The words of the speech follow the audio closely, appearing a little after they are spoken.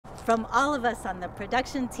From all of us on the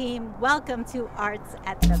production team, welcome to Arts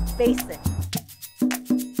at the Basin.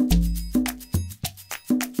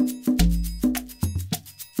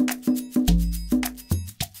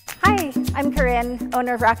 Hi, I'm Corinne,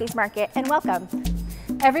 owner of Rocky's Market, and welcome.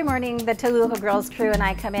 Every morning, the Toluca Girls crew and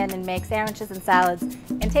I come in and make sandwiches and salads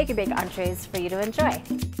and take your big entrees for you to enjoy.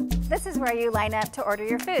 This is where you line up to order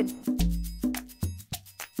your food.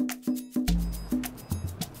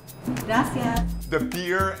 Gracias. The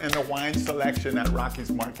beer and the wine selection at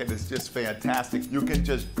Rocky's Market is just fantastic. You can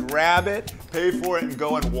just grab it, pay for it, and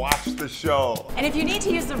go and watch the show. And if you need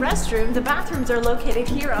to use the restroom, the bathrooms are located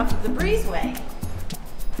here off of the breezeway.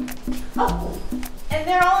 Oh, and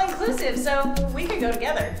they're all inclusive, so we can go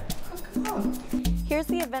together. Oh, come on. Here's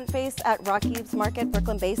the event base at Rocky's Market,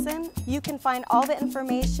 Brooklyn Basin. You can find all the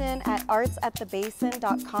information at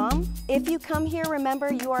artsatthebasin.com. If you come here,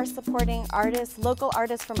 remember you are supporting artists, local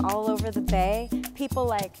artists from all over the Bay. People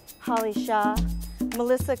like Holly Shaw,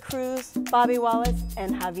 Melissa Cruz, Bobby Wallace,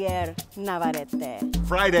 and Javier Navarrete.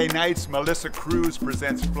 Friday nights, Melissa Cruz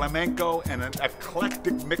presents flamenco and an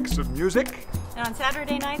eclectic mix of music. And on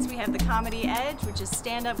Saturday nights, we have the Comedy Edge, which is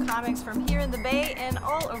stand-up comics from here in the Bay and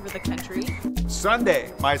all over the country.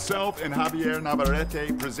 Sunday, myself and Javier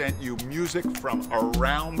Navarrete present you music from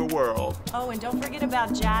around the world. Oh, and don't forget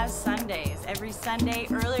about Jazz Sundays. Every Sunday,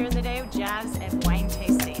 earlier in the day, jazz and wine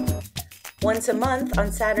tasting. Once a month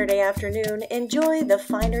on Saturday afternoon, enjoy the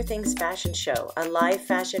Finer Things Fashion Show, a live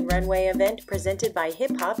fashion runway event presented by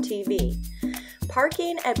Hip Hop TV.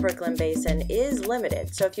 Parking at Brooklyn Basin is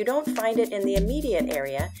limited, so if you don't find it in the immediate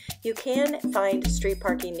area, you can find street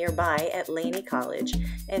parking nearby at Laney College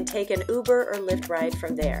and take an Uber or Lyft ride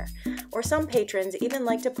from there. Or some patrons even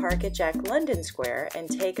like to park at Jack London Square and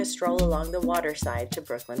take a stroll along the waterside to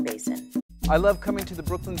Brooklyn Basin. I love coming to the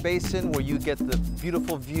Brooklyn Basin where you get the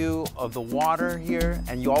beautiful view of the water here,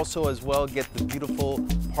 and you also as well get the beautiful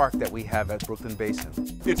park that we have at Brooklyn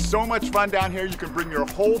Basin. It's so much fun down here. You can bring your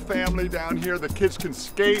whole family down here. The kids can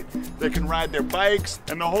skate, they can ride their bikes,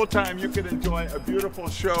 and the whole time you can enjoy a beautiful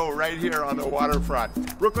show right here on the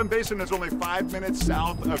waterfront. Brooklyn Basin is only 5 minutes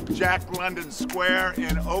south of Jack London Square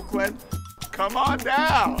in Oakland. Come on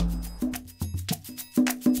down.